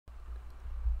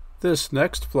This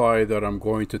next fly that I'm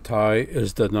going to tie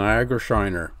is the Niagara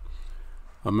Shiner,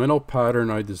 a minnow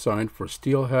pattern I designed for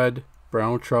steelhead,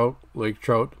 brown trout, lake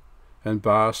trout, and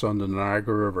bass on the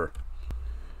Niagara River.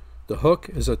 The hook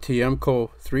is a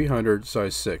Tiemco 300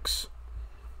 size 6.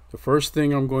 The first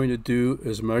thing I'm going to do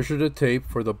is measure the tape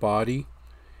for the body.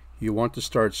 You want to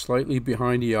start slightly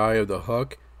behind the eye of the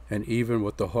hook and even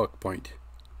with the hook point.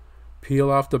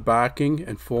 Peel off the backing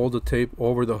and fold the tape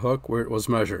over the hook where it was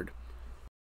measured.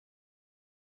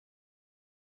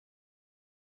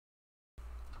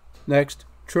 Next,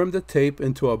 trim the tape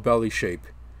into a belly shape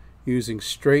using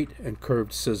straight and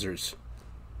curved scissors.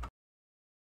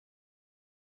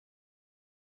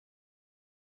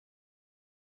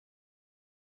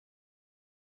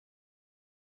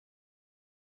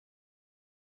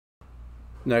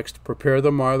 Next, prepare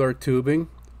the Mylar tubing.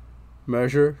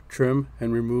 Measure, trim,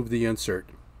 and remove the insert.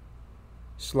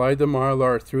 Slide the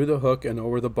Mylar through the hook and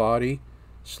over the body,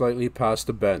 slightly past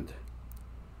the bend.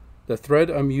 The thread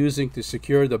I'm using to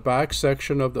secure the back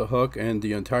section of the hook and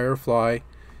the entire fly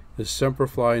is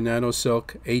Semperfli Nano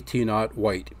Silk 18-aught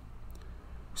white.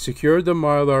 Secure the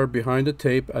Mylar behind the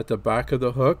tape at the back of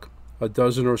the hook, a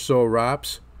dozen or so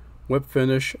wraps, whip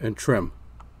finish, and trim.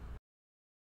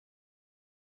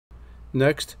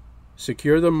 Next,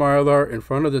 secure the Mylar in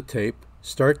front of the tape,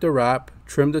 start the wrap,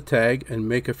 trim the tag, and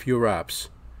make a few wraps,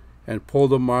 and pull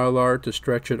the Mylar to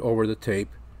stretch it over the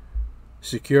tape.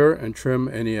 Secure and trim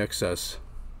any excess.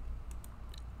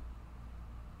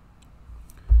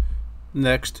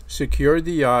 Next, secure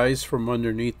the eyes from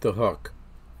underneath the hook,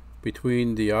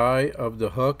 between the eye of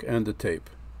the hook and the tape.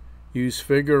 Use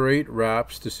figure-8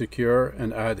 wraps to secure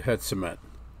and add head cement.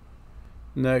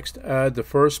 Next, add the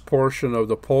first portion of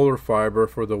the polar fiber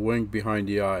for the wing behind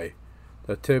the eye.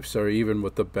 The tips are even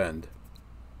with the bend.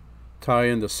 Tie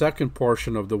in the second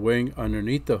portion of the wing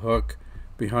underneath the hook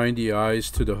behind the eyes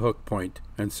to the hook point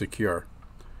and secure.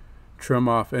 Trim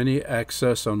off any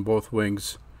excess on both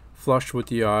wings, flush with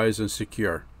the eyes and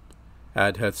secure.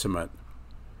 Add head cement.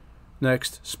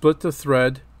 Next, split the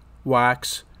thread,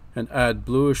 wax, and add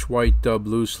bluish-white dub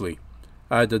loosely.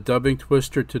 Add the dubbing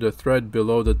twister to the thread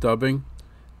below the dubbing,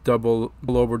 double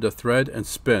over the thread and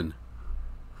spin.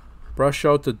 Brush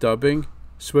out the dubbing,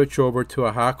 switch over to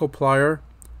a hackle plier,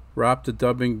 wrap the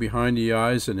dubbing behind the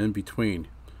eyes and in between.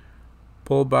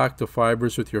 Pull back the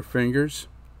fibers with your fingers.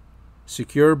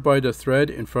 Secure by the thread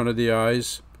in front of the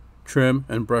eyes. Trim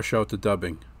and brush out the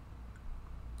dubbing.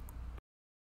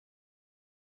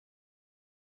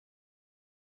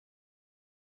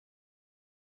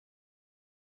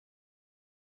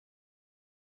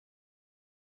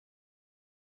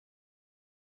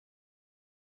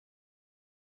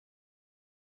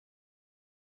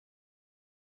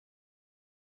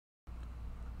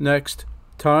 Next,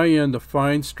 tie in the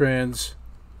fine strands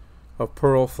of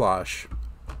pearl flash,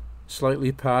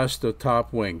 slightly past the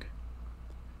top wing.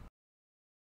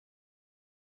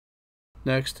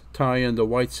 Next, tie in the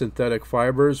white synthetic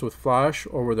fibers with flash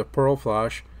over the pearl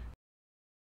flash.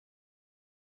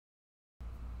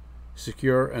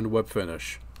 Secure and whip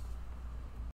finish.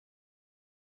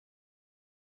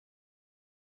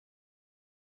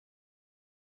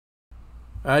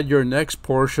 Add your next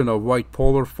portion of white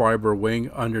polar fiber wing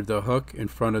under the hook in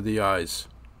front of the eyes.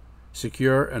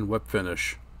 Secure and whip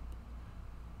finish.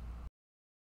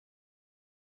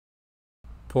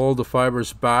 Pull the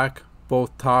fibers back,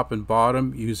 both top and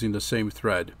bottom, using the same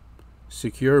thread.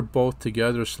 Secure both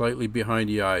together slightly behind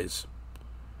the eyes.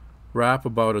 Wrap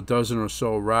about a dozen or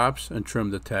so wraps and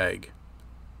trim the tag.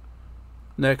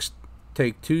 Next,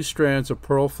 take 2 strands of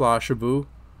pearl flashabou,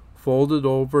 fold it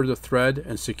over the thread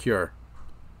and secure.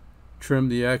 Trim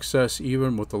the excess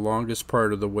even with the longest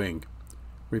part of the wing.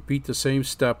 Repeat the same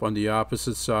step on the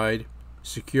opposite side.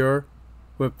 Secure,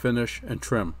 whip finish, and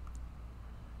trim.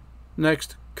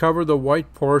 Next, cover the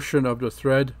white portion of the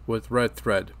thread with red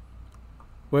thread.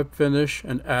 Whip finish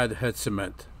and add head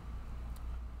cement.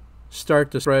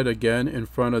 Start the thread again in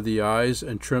front of the eyes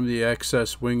and trim the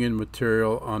excess wing-in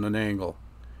material on an angle.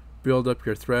 Build up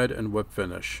your thread and whip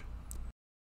finish.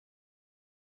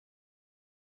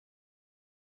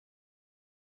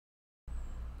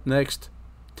 Next,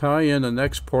 tie in the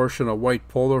next portion of white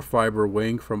polar fiber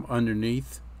wing from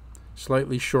underneath,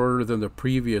 slightly shorter than the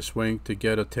previous wing to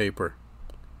get a taper.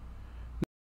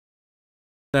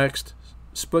 Next,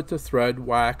 split the thread,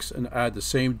 wax, and add the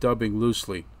same dubbing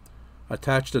loosely.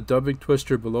 Attach the dubbing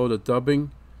twister below the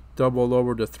dubbing, double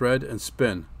over the thread, and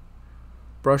spin.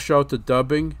 Brush out the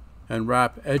dubbing and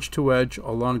wrap edge to edge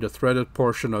along the threaded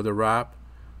portion of the wrap,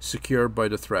 secured by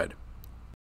the thread.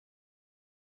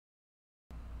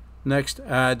 Next,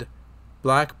 add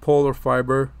black polar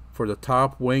fiber for the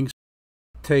top wings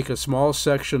Take a small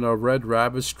section of red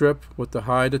rabbit strip with the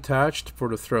hide attached for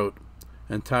the throat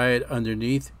and tie it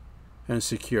underneath and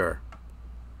secure,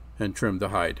 and trim the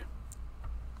hide.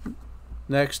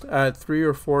 Next, add 3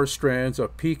 or 4 strands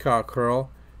of peacock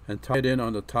herl and tie it in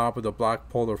on the top of the black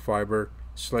polar fiber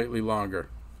slightly longer.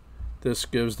 This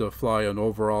gives the fly an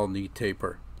overall neat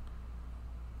taper.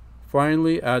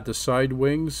 Finally, add the side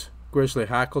wings, grizzly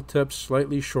hackle tips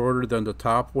slightly shorter than the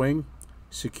top wing,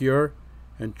 secure,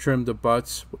 and trim the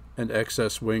butts and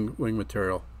excess wing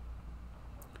material.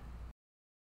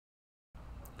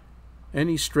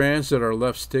 Any strands that are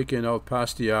left sticking out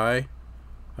past the eye,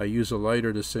 I use a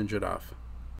lighter to singe it off.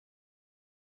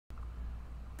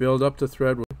 Build up the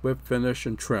thread with whip finish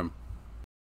and trim.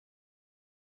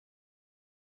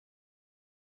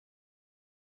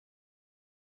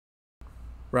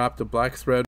 Wrap the black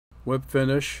thread, whip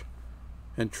finish,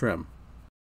 and trim.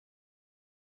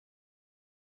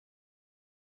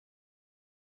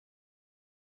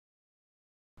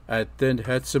 Add thinned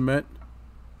head cement,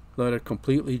 let it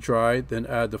completely dry, then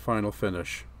add the final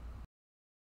finish.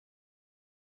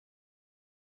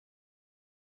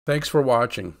 Thanks for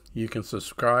watching. You can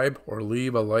subscribe or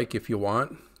leave a like if you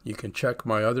want. You can check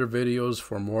my other videos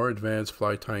for more advanced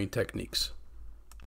fly tying techniques.